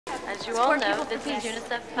As you all know, this is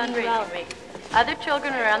Unicef fundraising week. Other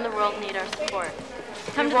children around the world need our support.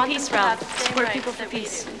 Come to the peace rally. Support people for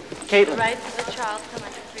peace. The rights of the child come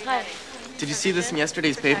under three headings. Did you see this in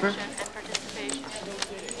yesterday's paper?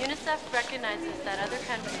 Unicef recognizes that other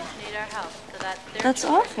countries need our help so that their That's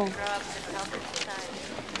children awful. can grow up in healthy society.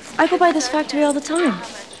 I go by this factory all the time.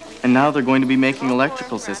 And now they're going to be making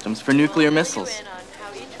electrical systems for nuclear missiles.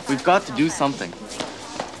 We've got to do something.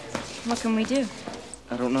 What can we do?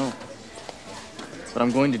 I don't know. But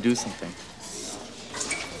I'm going to do something.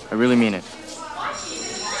 I really mean it.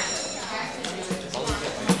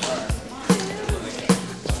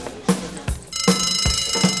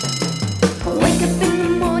 Wake up in the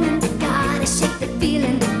morning, gotta shake the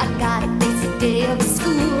feeling. I gotta face the day of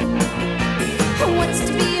school. What's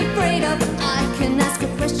to be afraid of? I can ask a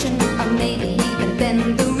question, or maybe even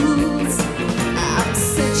bend the rules. I'm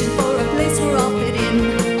searching for a place where I'll fit in.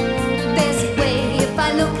 There's a way, if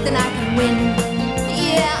I look, then I can win.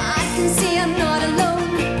 Yeah, I can see I'm not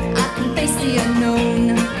alone. I can face the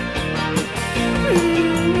unknown.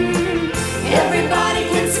 Everybody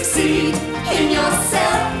can succeed in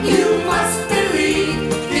yourself. You must believe.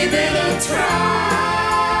 Give it a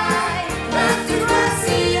try. Let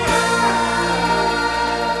Degrassi out.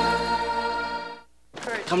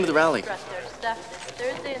 Come to the rally. Their stuff this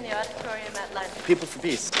Thursday in the auditorium at lunch. People for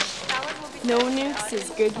Peace. No nukes is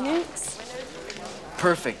good nukes?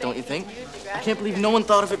 Perfect, don't you think? I can't believe no one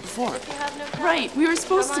thought of it before. Right, we were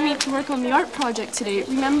supposed to meet to work on the art project today,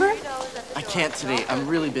 remember? I can't today. I'm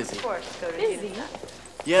really busy. Busy?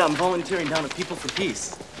 Yeah, I'm volunteering down at People for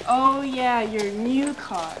Peace. Oh yeah, your new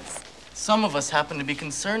cause. Some of us happen to be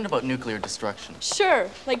concerned about nuclear destruction. Sure,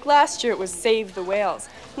 like last year it was Save the Whales.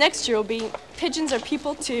 Next year will be Pigeons Are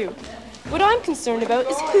People Too. What I'm concerned about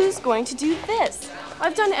is who's going to do this.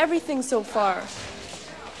 I've done everything so far.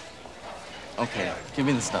 Okay, give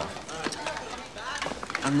me the stuff.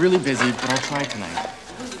 I'm really busy, but I'll try tonight.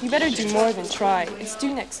 You better do more than try. It's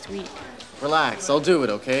due next week. Relax, I'll do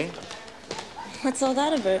it, okay? What's all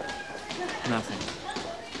that about? Nothing.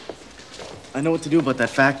 I know what to do about that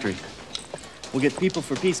factory. We'll get People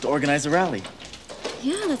for Peace to organize a rally.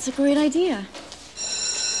 Yeah, that's a great idea.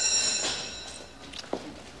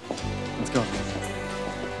 Let's go.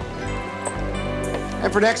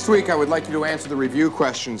 And for next week, I would like you to answer the review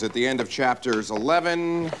questions at the end of chapters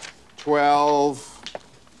 11, 12,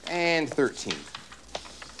 and 13.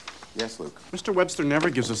 Yes, Luke? Mr. Webster never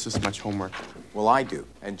gives us this much homework. Well, I do.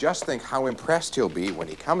 And just think how impressed he'll be when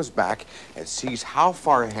he comes back and sees how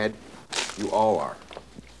far ahead you all are.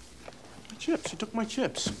 My chips. You took my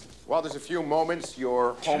chips. While there's a few moments,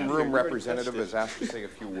 your homeroom representative has asked to say a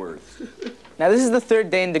few words. Now, this is the third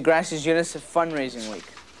day in Degrassi's UNICEF fundraising week.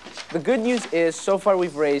 The good news is, so far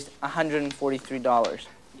we've raised $143.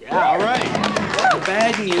 Yeah, all right. The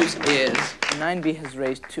bad news is 9B has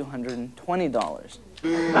raised $220.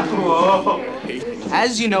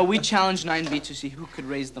 As you know, we challenged 9B to see who could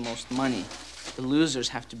raise the most money. The losers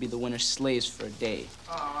have to be the winner's slaves for a day.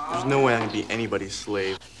 There's no way I can be anybody's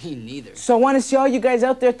slave. Me neither. So I want to see all you guys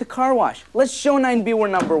out there at the car wash. Let's show 9B we're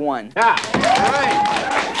number one. Yeah, all right.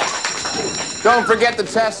 Don't forget the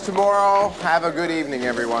test tomorrow. Have a good evening,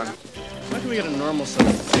 everyone. Why don't we get a normal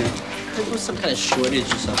substitute? There was some kind of shortage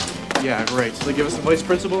or something. Yeah, great. So they give us a vice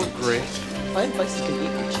principal? Great. 5 bucks you can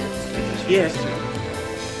eat your chips. Yes.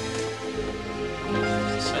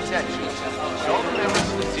 Attention. All the members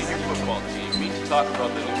of the senior football team meet to talk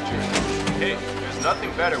about the new jersey. Hey, there's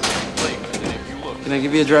nothing better when you play than if you look. Can I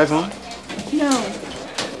give you a drive home? No.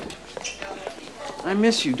 I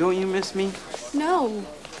miss you. Don't you miss me? No.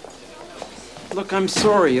 Look, I'm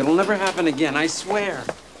sorry. It'll never happen again. I swear.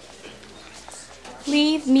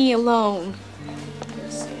 Leave me alone. I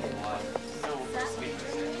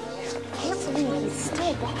can't believe he's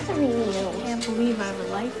still bothering you. I can't believe I ever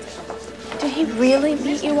liked him. Did he really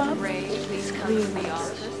beat you up? Gray, please come to the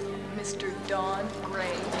office. Mr. Don Gray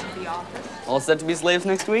to the office. All set to be slaves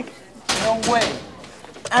next week? No way.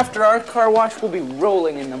 After our car wash, we'll be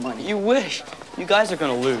rolling in the money. You wish. You guys are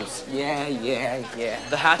gonna lose. Yeah.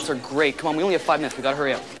 The hats are great. Come on, we only have 5 minutes. We gotta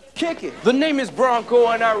hurry up. Kick it. The name is Bronco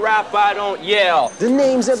and I rap, I don't yell. The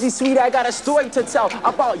name's Elsie Sweet, I got a story to tell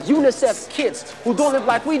about UNICEF kids who don't live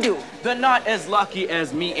like we do. They're not as lucky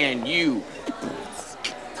as me and you.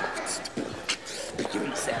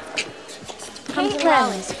 UNICEF. Come to the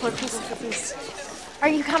rally, support people for peace. Are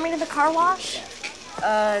you coming to the car wash?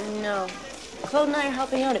 No. Claude and I are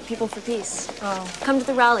helping out at People for Peace. Oh. Come to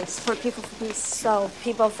the rally, support People for Peace. So,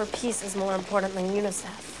 People for Peace is more important than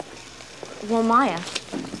UNICEF. Well, Maya,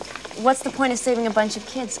 what's the point of saving a bunch of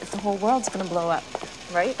kids if the whole world's gonna blow up,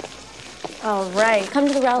 right? Oh, right. Come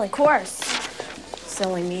to the rally. Of course.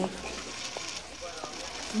 silly me.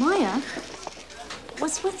 Maya,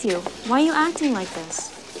 what's with you? Why are you acting like this?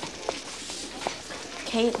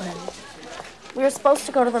 Caitlin, we were supposed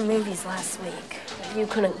to go to the movies last week. But you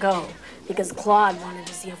couldn't go because Claude wanted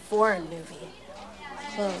to see a foreign movie.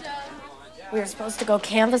 Claude. We were supposed to go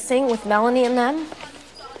canvassing with Melanie and them,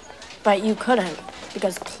 but you couldn't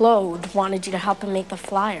because Claude wanted you to help him make the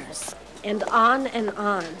flyers. And on and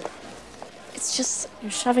on. It's just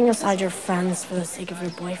you're shoving aside your friends for the sake of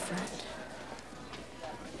your boyfriend.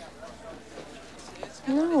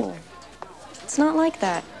 No, it's not like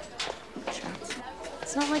that.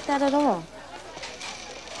 It's not like that at all.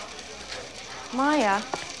 Maya.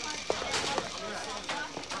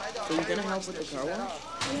 So you gonna help with the car wash?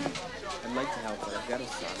 Yeah. I'd like to help, but I've got to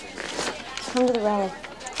stop. Come to the rally.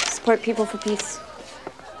 Support People for Peace.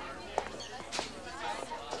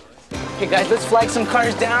 Okay, guys, let's flag some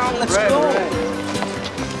cars down. Let's go. Right.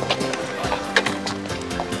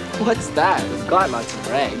 What's that? It's got lots of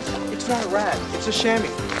rags. It's not a rag. It's a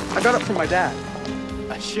chamois. I got it from my dad.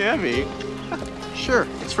 A chamois? Sure.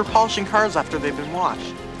 It's for polishing cars after they've been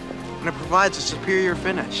washed. And it provides a superior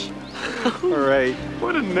finish. All right.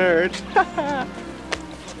 What a nerd.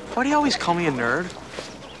 Why do you always call me a nerd?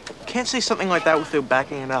 You can't say something like that without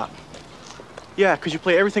backing it up. Yeah, because you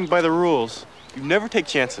play everything by the rules. You never take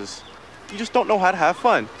chances. You just don't know how to have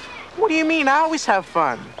fun. What do you mean? I always have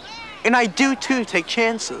fun. And I do, too, take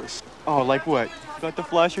chances. Oh, like what? Got to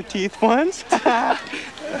floss your teeth once? Oh,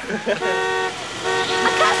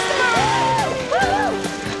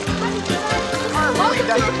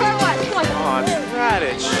 it's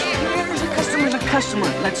radish. Here's a customer.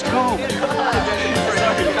 Let's go.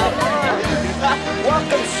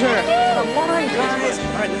 Welcome, sir. Come on, guys. All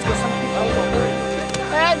right, let's go.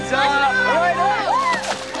 Heads up. All right.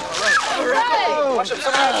 All right. Watch up.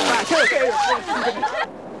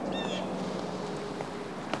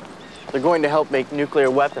 They're going to help make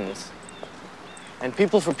nuclear weapons. And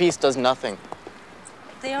People for Peace does nothing.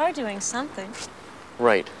 They are doing something.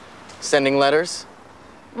 Right. Sending letters?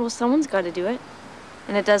 Well, someone's got to do it.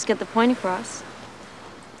 And it does get the point across.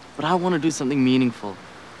 But I want to do something meaningful.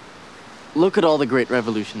 Look at all the great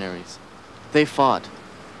revolutionaries. They fought,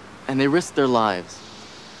 and they risked their lives.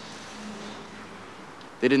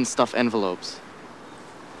 They didn't stuff envelopes.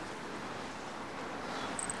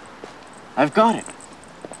 I've got it.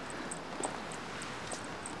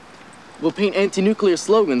 We'll paint anti-nuclear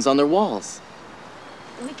slogans on their walls.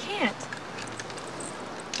 We can't.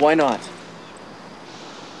 Why not?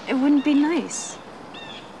 It wouldn't be nice.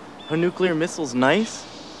 Are nuclear missiles nice?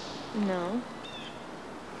 No.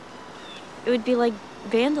 It would be like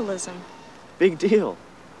vandalism. Big deal.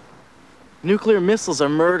 Nuclear missiles are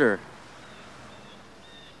murder.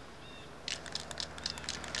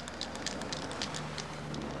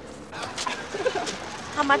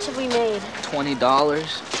 How much have we made?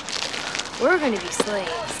 $20. We're going to be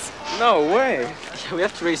slaves. No way. We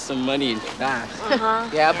have to raise some money fast. Uh-huh.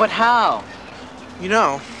 Yeah, but how? You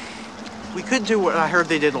know, we could do what I heard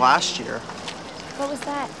they did last year. What was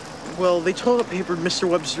that? Well, they toilet papered Mr.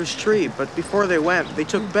 Webster's tree, but before they went, they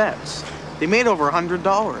took bets. They made over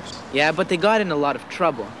 $100. Yeah, but they got in a lot of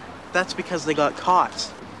trouble. That's because they got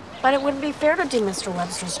caught. But it wouldn't be fair to do Mr.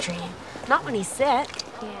 Webster's tree. Not when he's sick.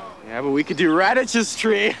 Yeah, but we could do Raditch's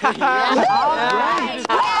tree. All right.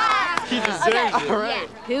 He deserves Okay. it. All right.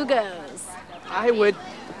 Who goes? I would,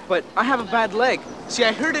 but I have a bad leg. See,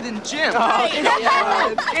 I heard it in gym. Oh,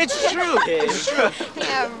 It's true. It's true.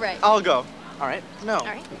 Yeah, right. I'll go. All right? No. All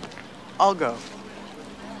right. I'll go.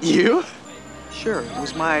 You? Sure, it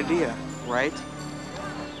was my idea, right?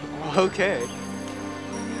 Okay.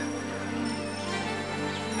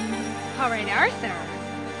 All right, Arthur.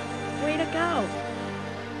 Way to go.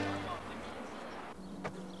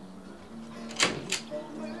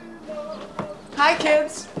 Hi,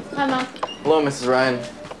 kids. Hi, Mom. Hello, Mrs. Ryan.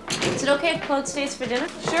 Is it okay if Claude stays for dinner?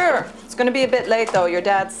 Sure. It's going to be a bit late, though. Your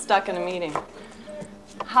dad's stuck in a meeting.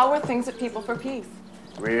 How are things at People for Peace?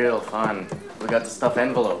 Real fun. We got to stuff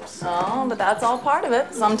envelopes. Oh, but that's all part of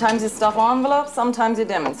it. Sometimes you stuff envelopes, sometimes you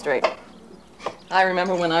demonstrate. I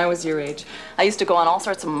remember when I was your age. I used to go on all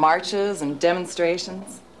sorts of marches and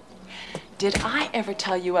demonstrations. Did I ever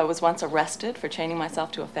tell you I was once arrested for chaining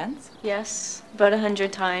myself to a fence? Yes, about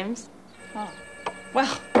 100 times. Oh.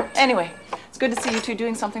 Well, anyway, it's good to see you two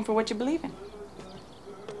doing something for what you believe in.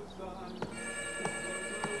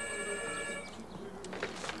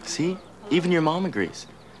 See? Even your mom agrees.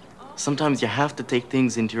 Sometimes you have to take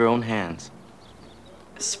things into your own hands.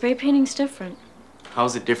 Spray painting's different. How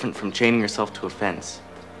is it different from chaining yourself to a fence?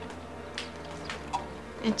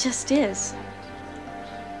 It just is.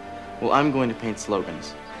 Well, I'm going to paint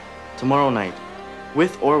slogans. Tomorrow night.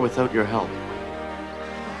 with or without your help.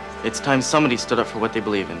 It's time somebody stood up for what they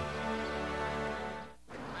believe in.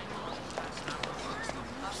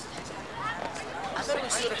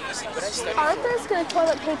 Arthur's gonna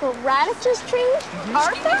toilet paper Radish's tree?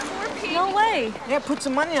 Arthur? No way. Yeah, put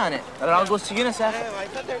some money on it. That all goes to Unicef.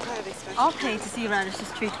 I'll pay to see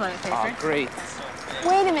Radish's tree toilet paper. Oh, great.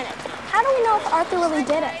 Wait a minute. How do we know if Arthur really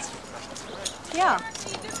did it? Yeah.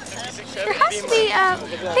 There has to be a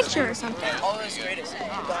picture or something.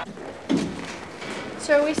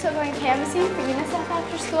 So are we still going canvassing for Unicef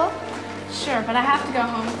after school? Sure, but I have to go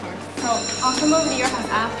home first. So I'll come over to your house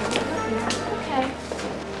after. Okay.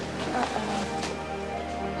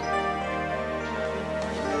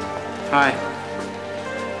 Hi.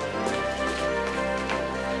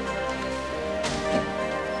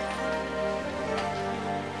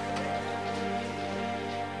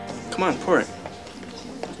 Come on, pour it.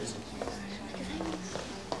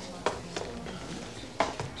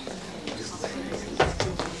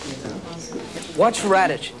 Watch for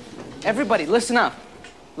Radish. Everybody, listen up.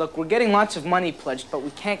 Look, we're getting lots of money pledged, but we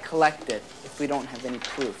can't collect it if we don't have any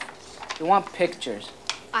proof. We want pictures.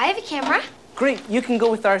 I have a camera. Great, you can go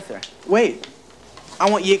with Arthur. Wait. I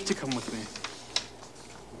want Yick to come with me.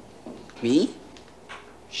 Me?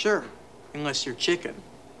 Sure. Unless you're chicken.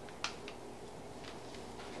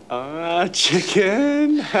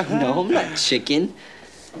 Chicken? No, I'm not chicken.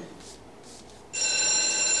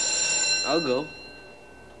 I'll go.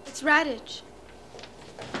 It's Radish.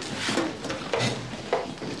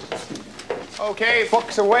 Okay,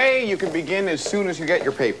 books away. You can begin as soon as you get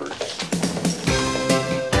your papers.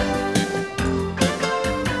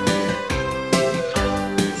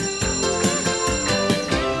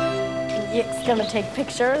 Yick's gonna take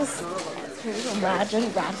pictures. Can you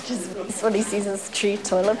imagine Radish's face when he sees his tree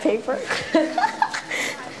toilet paper?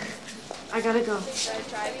 I gotta go.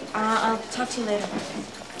 I'll talk to you later.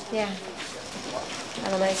 Yeah.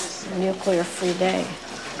 Have a nice nuclear-free day.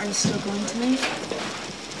 Are you still going tonight?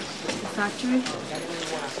 The factory?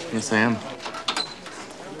 Yes, I am.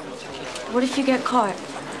 What if you get caught?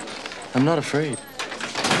 I'm not afraid.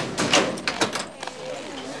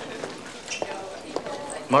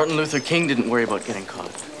 Martin Luther King didn't worry about getting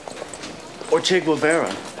caught. Or Che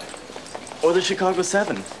Guevara. Or the Chicago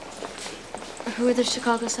 7. Who are the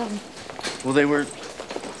Chicago 7? Well, they were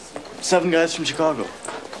 7 guys from Chicago.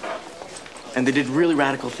 And they did really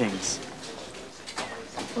radical things.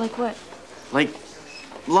 Like what? Like,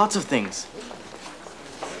 lots of things.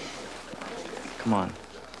 Come on.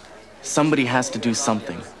 Somebody has to do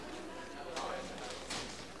something.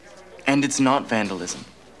 And it's not vandalism.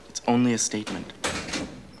 It's only a statement.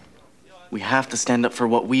 We have to stand up for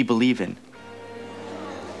what we believe in.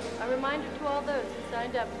 A reminder to all those who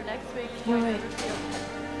signed up for next week's You're Point right. of Appeal.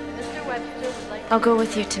 Mr. Webster would like I'll go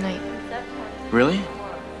with you tonight. Really?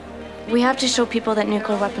 We have to show people that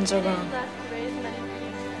nuclear weapons are wrong.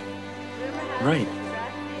 Right.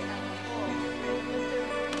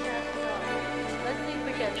 Let's see if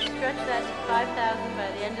we can stretch that to 5,000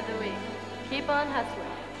 by the end of the week. Keep on hustling.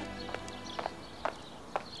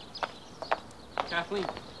 Kathleen,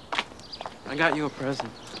 I got you a present.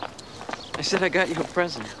 I said I got you a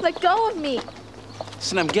present. Let go of me.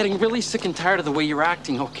 Listen, I'm getting really sick and tired of the way you're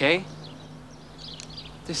acting, okay?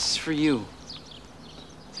 This is for you.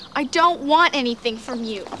 I don't want anything from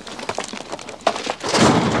you.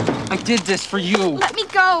 I did this for you. Let me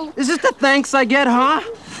go. Is this the thanks I get, huh?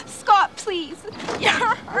 Scott, please. You're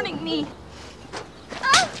hurting me.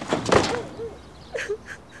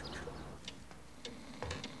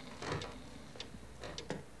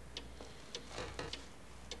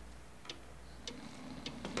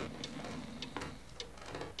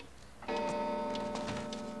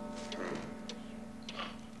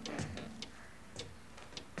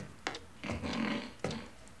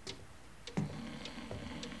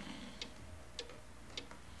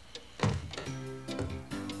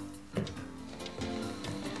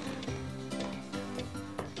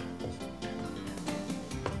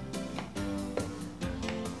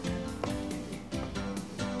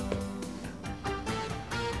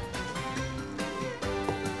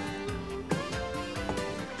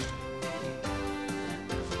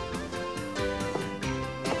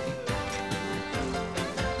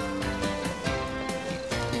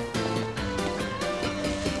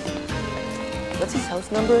 What's his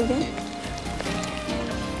house number again?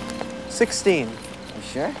 16. You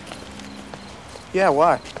sure? Yeah,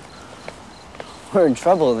 why? We're in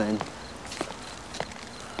trouble then.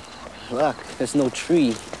 Look, there's no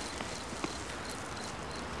tree.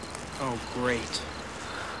 Oh, great.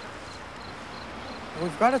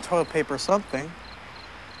 We've got to toilet paper something.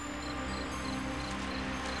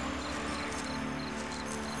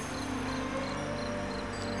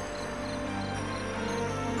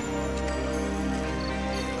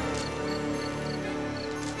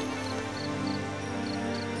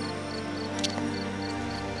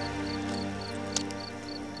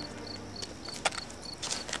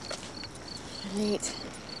 Nate.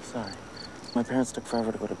 Sorry. My parents took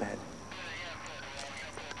forever to go to bed.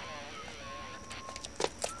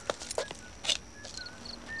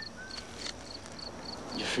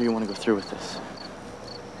 You sure you want to go through with this?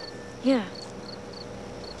 Yeah.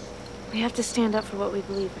 We have to stand up for what we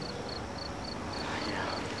believe in.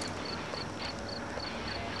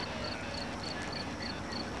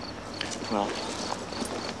 Well,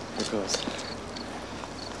 here goes.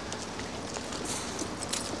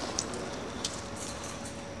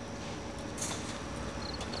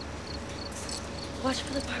 Watch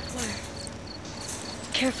for the barbed wire.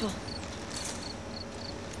 Careful.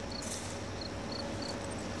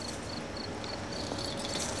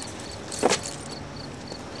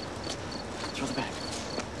 Throw the bag.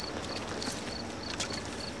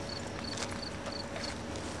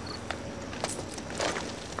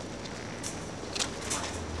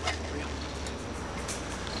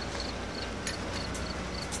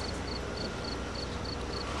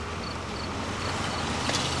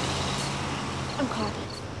 I'm Claude.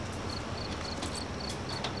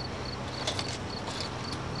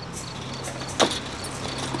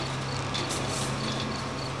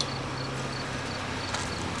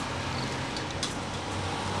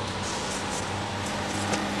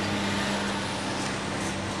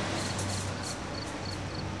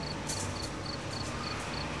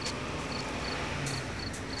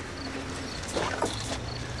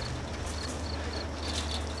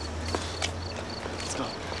 Let's go.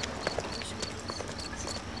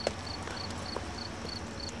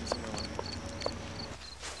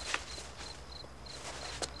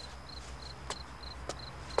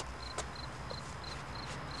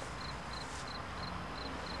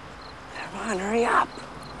 Come on, hurry up.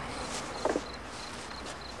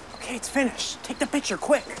 Okay, it's finished. Take the picture,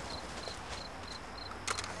 quick.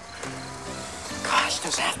 Gosh,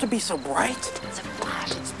 does it have to be so bright? It's a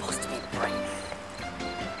flash. It's supposed to be bright.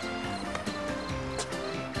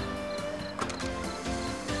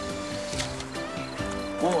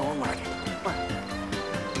 Whoa, Marty. What?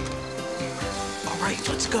 All right,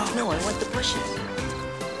 let's go. No, I want the bushes.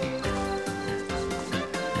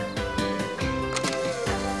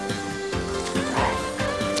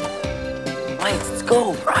 Right, let's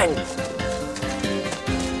go, run.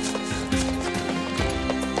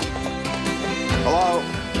 Hello?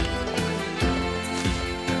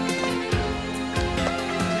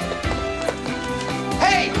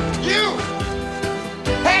 Hey, you!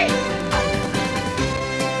 Hey!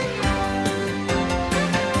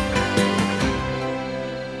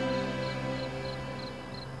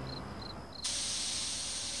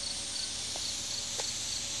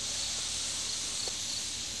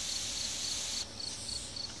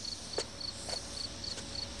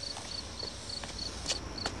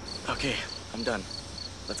 Okay, I'm done.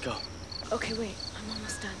 Let's go. Okay, wait. I'm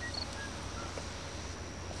almost done.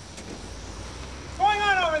 What's going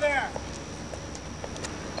on over there?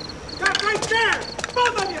 Stop right there!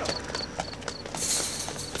 Both of you!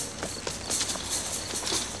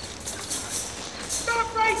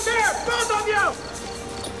 Stop right there! Both of you!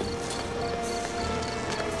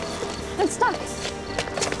 I'm stuck.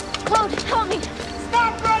 Claude, help me.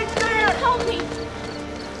 Stop right there! Help me.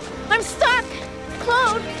 I'm stuck.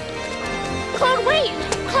 Claude. Claude, wait.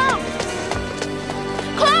 Claude.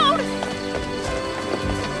 Claude!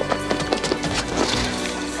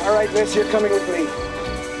 All right, miss, you're coming with me.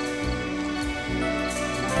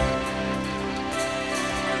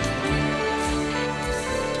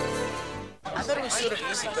 I thought it was sort of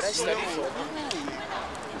easy, but I studied for it.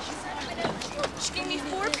 She gave me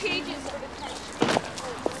 4 pages.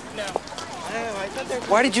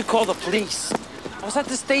 Why did you call the police? I was at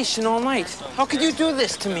the station all night. How could you do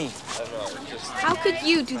this to me? How could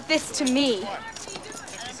you do this to me?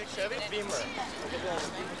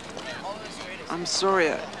 I'm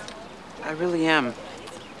sorry. I really am.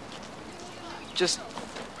 Just...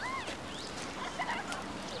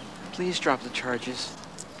 please drop the charges.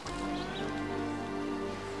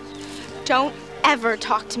 Don't ever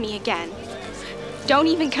talk to me again. Don't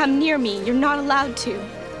even come near me. You're not allowed to.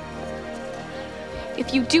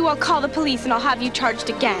 If you do, I'll call the police and I'll have you charged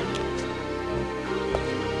again.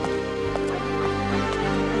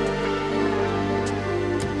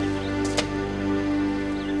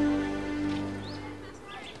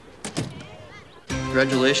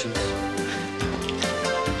 Congratulations.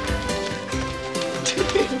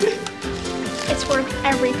 It's worth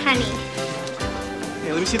every penny.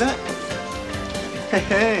 Hey, let me see that.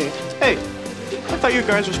 Hey. I thought you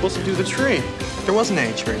guys were supposed to do the tree. There wasn't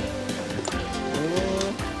any tree.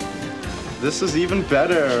 This is even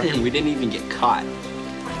better. We didn't even get caught.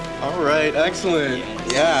 All right, excellent.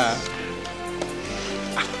 Yeah.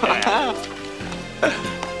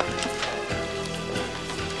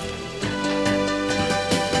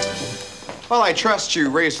 Well, I trust you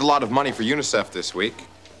raised a lot of money for Unicef this week.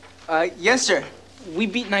 Yes, sir. We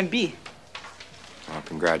beat 9B. Oh,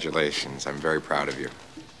 congratulations. I'm very proud of you.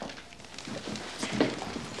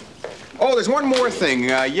 Oh, there's one more thing.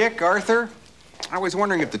 Yick, Arthur, I was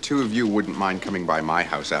wondering if the two of you wouldn't mind coming by my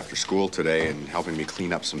house after school today and helping me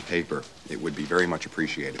clean up some paper. It would be very much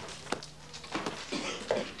appreciated.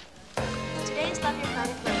 Today's Love Your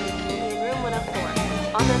Planet Club meeting will be in room 104.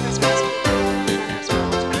 All members must be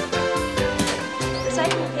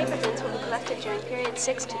recycling paper bins will be collected during period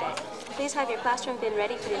 6 today. Please have your classroom bin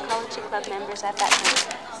ready for the ecology club members at that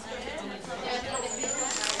time.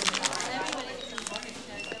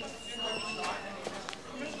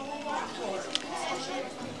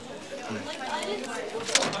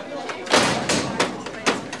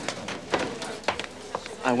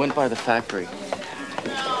 I went by the factory.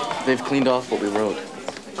 They've cleaned off what we wrote.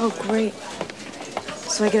 Oh, great.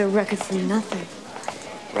 So I get a record for nothing.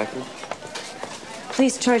 Record?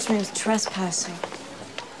 Please charge me with trespassing.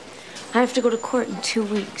 I have to go to court in 2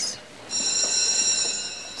 weeks.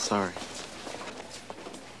 Sorry.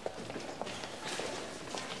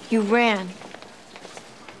 You ran.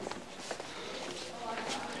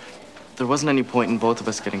 There wasn't any point in both of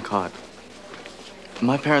us getting caught.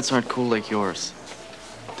 My parents aren't cool like yours.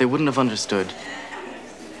 They wouldn't have understood.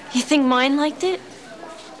 You think mine liked it?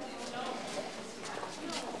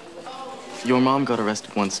 Your mom got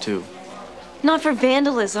arrested once, too. Not for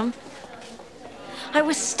vandalism. I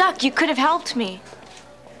was stuck. You could have helped me.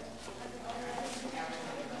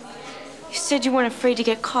 You said you weren't afraid to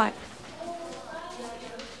get caught.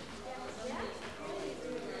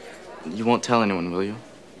 You won't tell anyone, will you?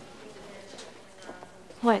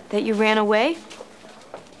 What, that you ran away?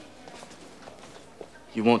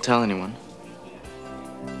 You won't tell anyone?